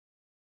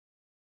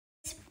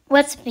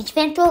What's up,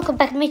 friends? Welcome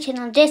back to my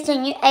channel. This is a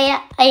new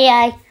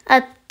AI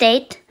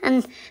update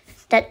and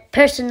that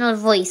personal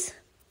voice.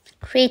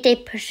 Create a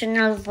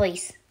personal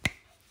voice.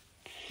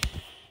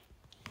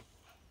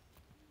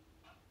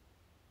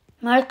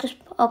 Marcus,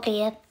 okay,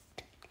 yeah.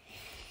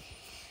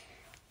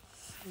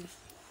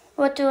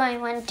 What do I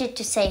wanted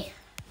to say?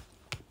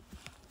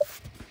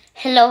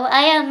 Hello,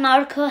 I am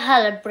Marco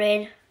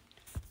Hallebrand.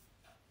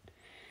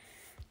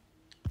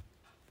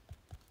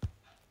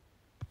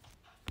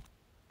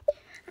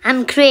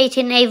 I'm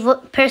creating a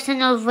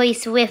personal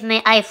voice with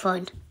my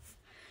iPhone.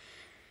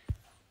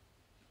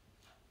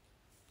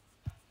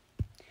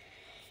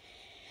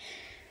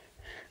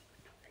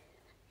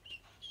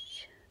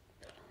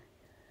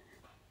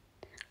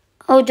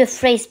 Oh, the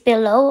phrase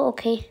below,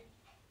 okay.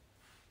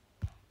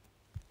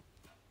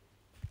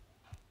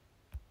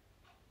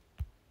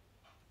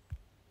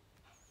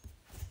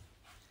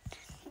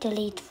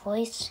 Delete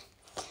voice.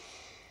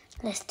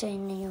 Let's do a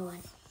new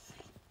one.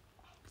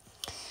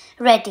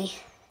 Ready.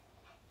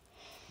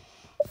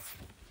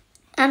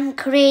 I'm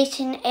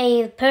creating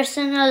a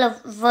personal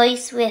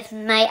voice with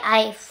my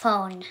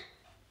iPhone.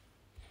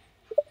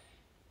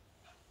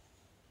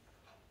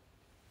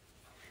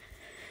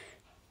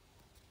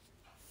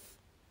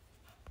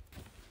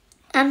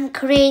 I'm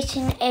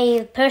creating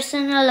a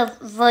personal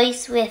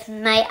voice with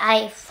my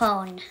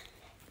iPhone.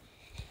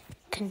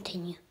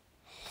 Continue.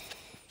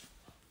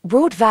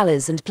 Broad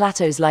valleys and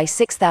plateaus lie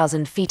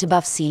 6,000 feet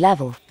above sea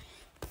level.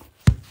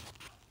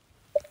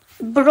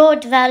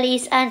 Broad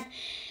valleys and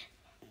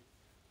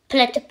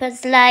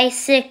plateaus lie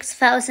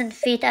 6,000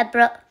 feet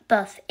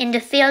above. In the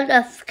field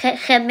of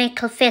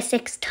chemical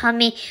physics,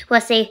 Tommy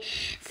was a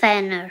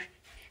pioneer.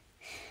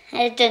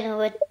 I don't know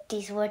what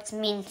these words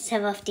mean.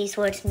 Some of these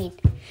words mean.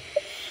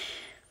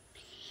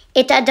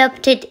 It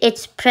adopted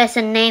its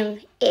present name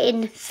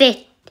in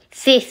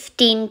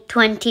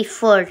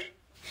 1524.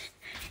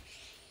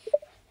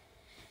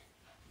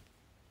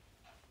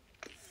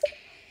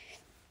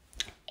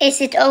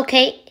 Is it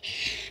okay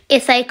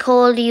if I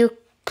call you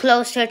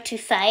closer to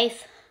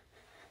 5?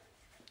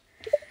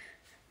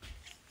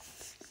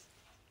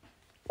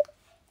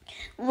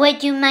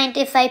 Would you mind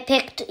if I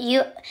picked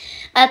you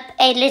up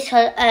a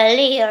little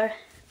earlier?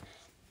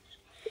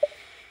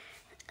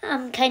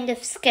 I'm kind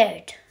of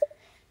scared.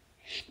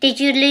 Did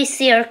you lose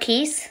your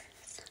keys?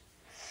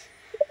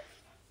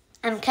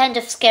 I'm kind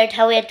of scared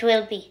how it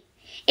will be.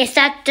 Is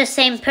that the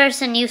same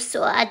person you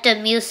saw at the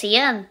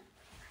museum?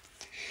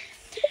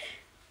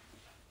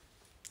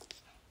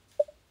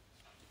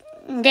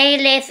 They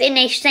live in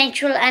a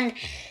central and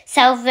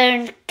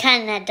southern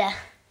Canada.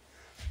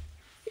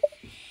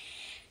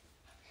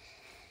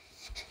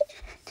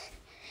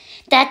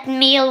 That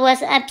meal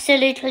was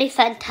absolutely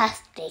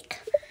fantastic.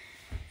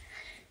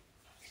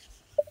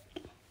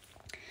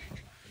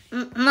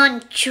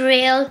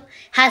 Montreal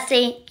has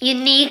a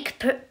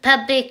unique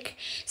public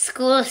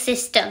school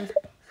system.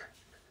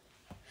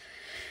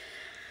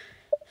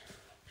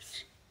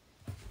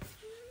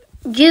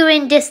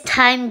 During this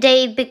time,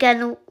 they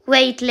began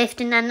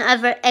weightlifting and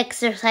other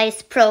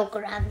exercise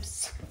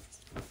programs.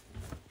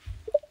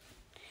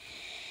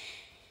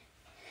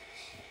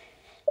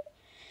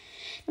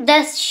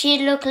 Does she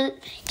look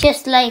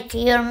just like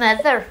your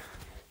mother?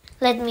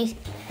 I'm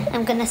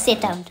gonna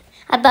sit down.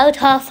 About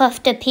half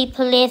of the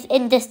people live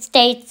in the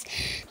state's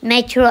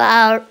metro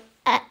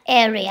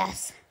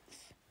areas.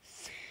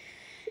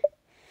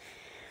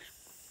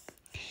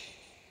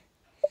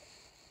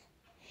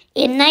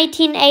 In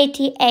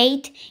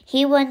 1988,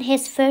 he won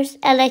his first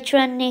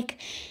electronic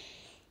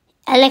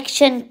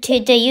election to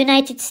the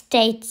United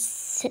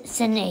States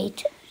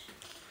Senate.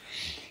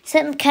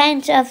 Some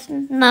kinds of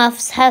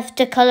moths have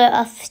the color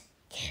of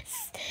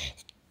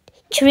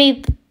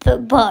tree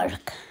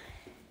bark.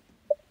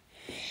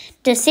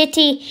 The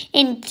city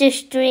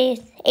industries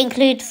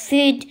include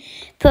food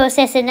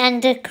processing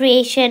and the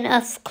creation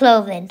of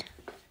clothing.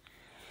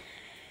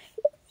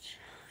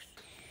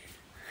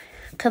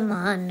 Come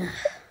on.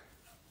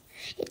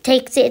 It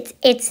takes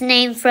its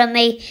name from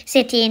a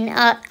city in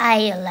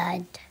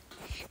Ireland.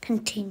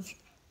 Continue.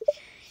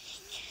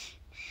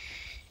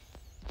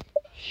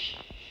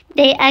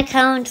 They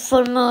account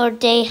for more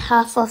than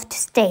half of the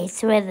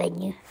state's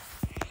revenue.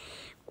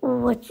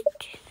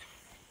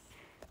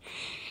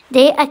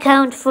 They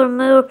account for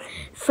more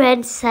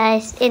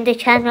franchises in the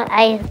Channel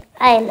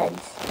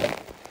Islands.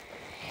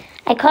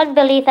 I can't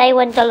believe I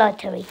won the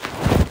lottery.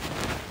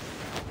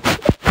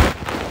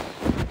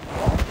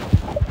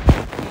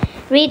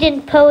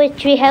 Reading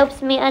poetry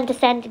helps me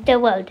understand the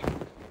world.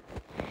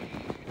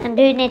 I'm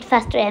doing it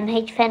faster,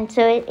 MH fan,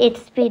 so it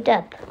speeds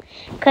up.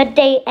 Could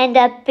they end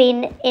up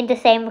being in the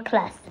same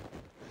class?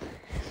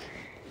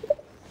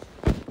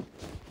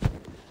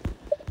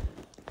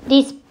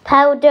 These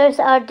powders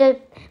are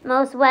the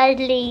most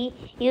widely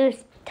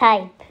used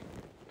type.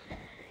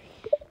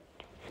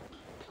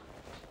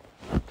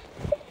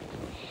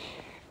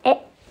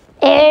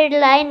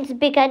 Airlines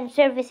began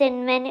service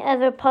in many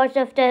other parts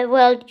of the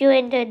world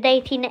during the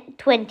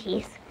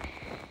 1920s.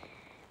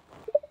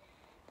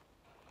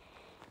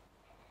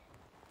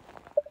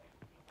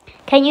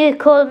 Can you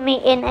call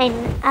me in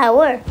an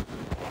hour?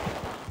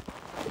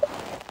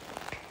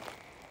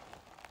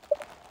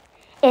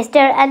 Is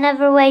there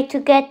another way to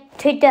get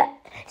to the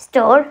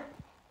store?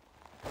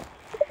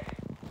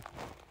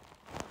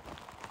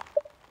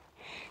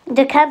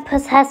 The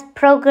campus has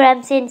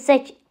programs in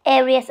such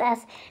areas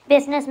as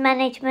business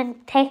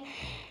management,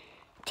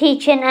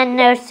 teaching and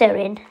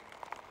nurturing.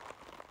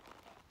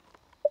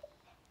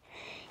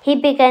 He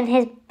began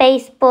his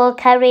baseball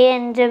career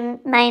in the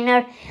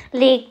minor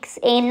leagues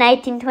in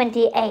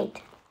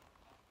 1928.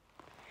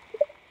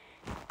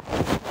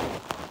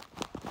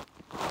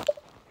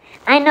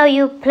 I know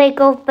you play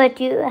golf, but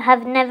you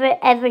have never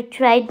ever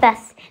tried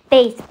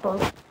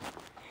baseball.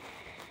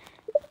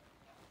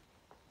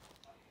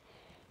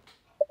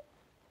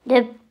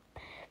 The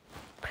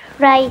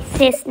prize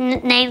is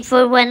named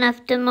for one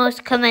of the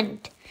most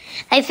common.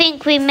 I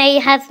think we may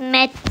have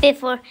met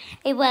before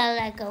a while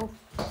ago.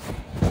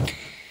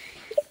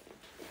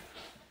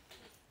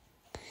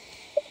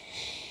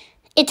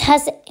 It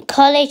has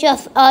College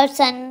of Arts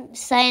and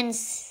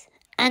Science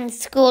and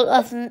School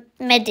of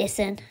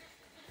Medicine.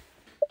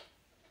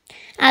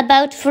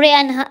 About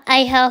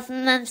 3.5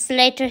 months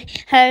later,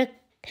 her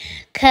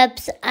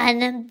cubs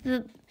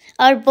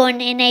are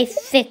born in a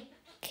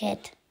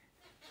thicket.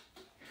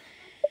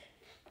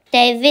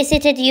 They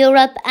visited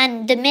Europe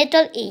and the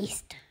Middle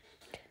East.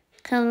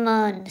 Come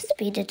on,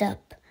 speed it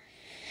up.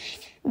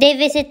 They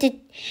visited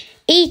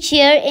each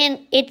year,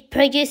 and it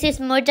produces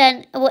more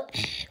than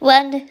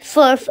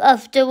 1/4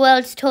 of the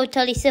world's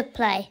total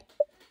supply.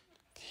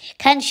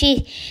 Can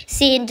she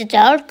see in the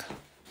dark?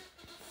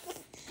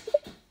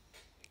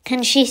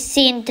 Can she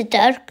see in the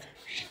dark?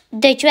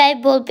 The dry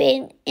bulb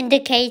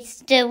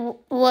indicates the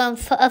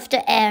warmth of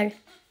the air.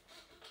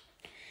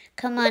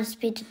 Come on,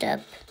 speed it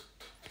up.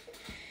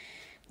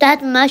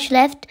 That much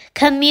left.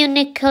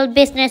 Communal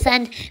business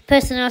and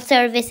personal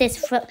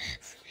services.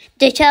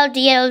 The child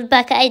yelled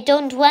back, I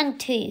don't want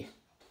to.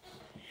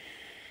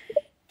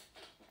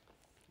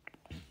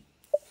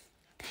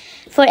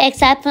 For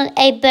example,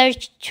 a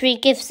birch tree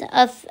gives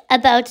off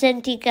about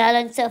 20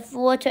 gallons of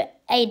water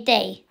a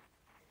day.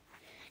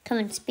 Come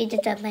on, speed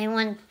it up. I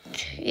want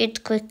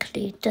it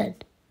quickly done.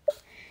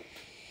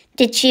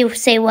 Did she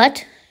say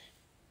what?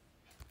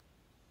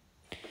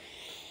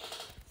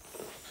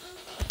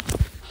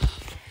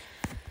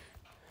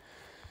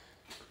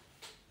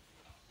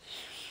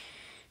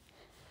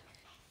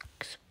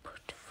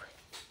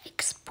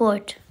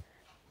 Export.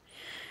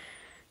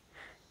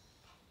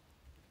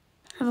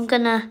 I'm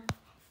gonna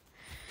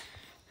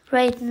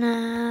right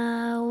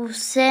now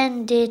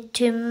send it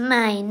to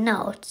my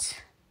notes.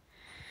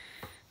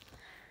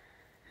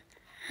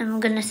 I'm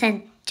gonna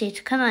send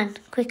it. Come on,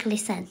 quickly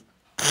send.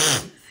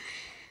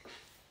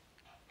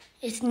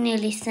 It's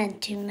nearly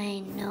sent to my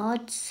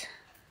notes.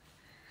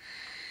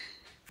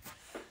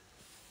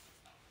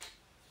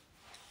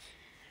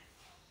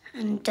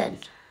 And done.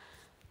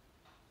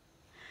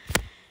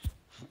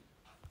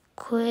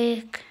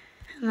 Quick,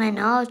 my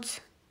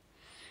notes,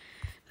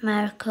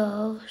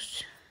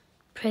 Marcos,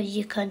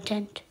 preview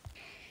content.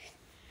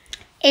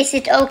 Is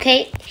it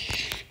okay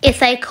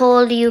if I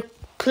call you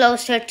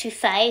closer to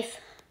 5?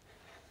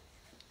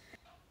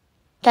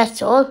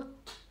 That's all.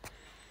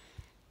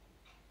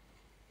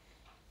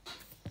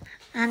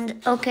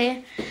 And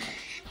okay,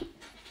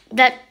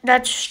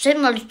 that's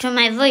similar to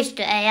my voice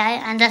to AI,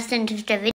 and that's the end of the video.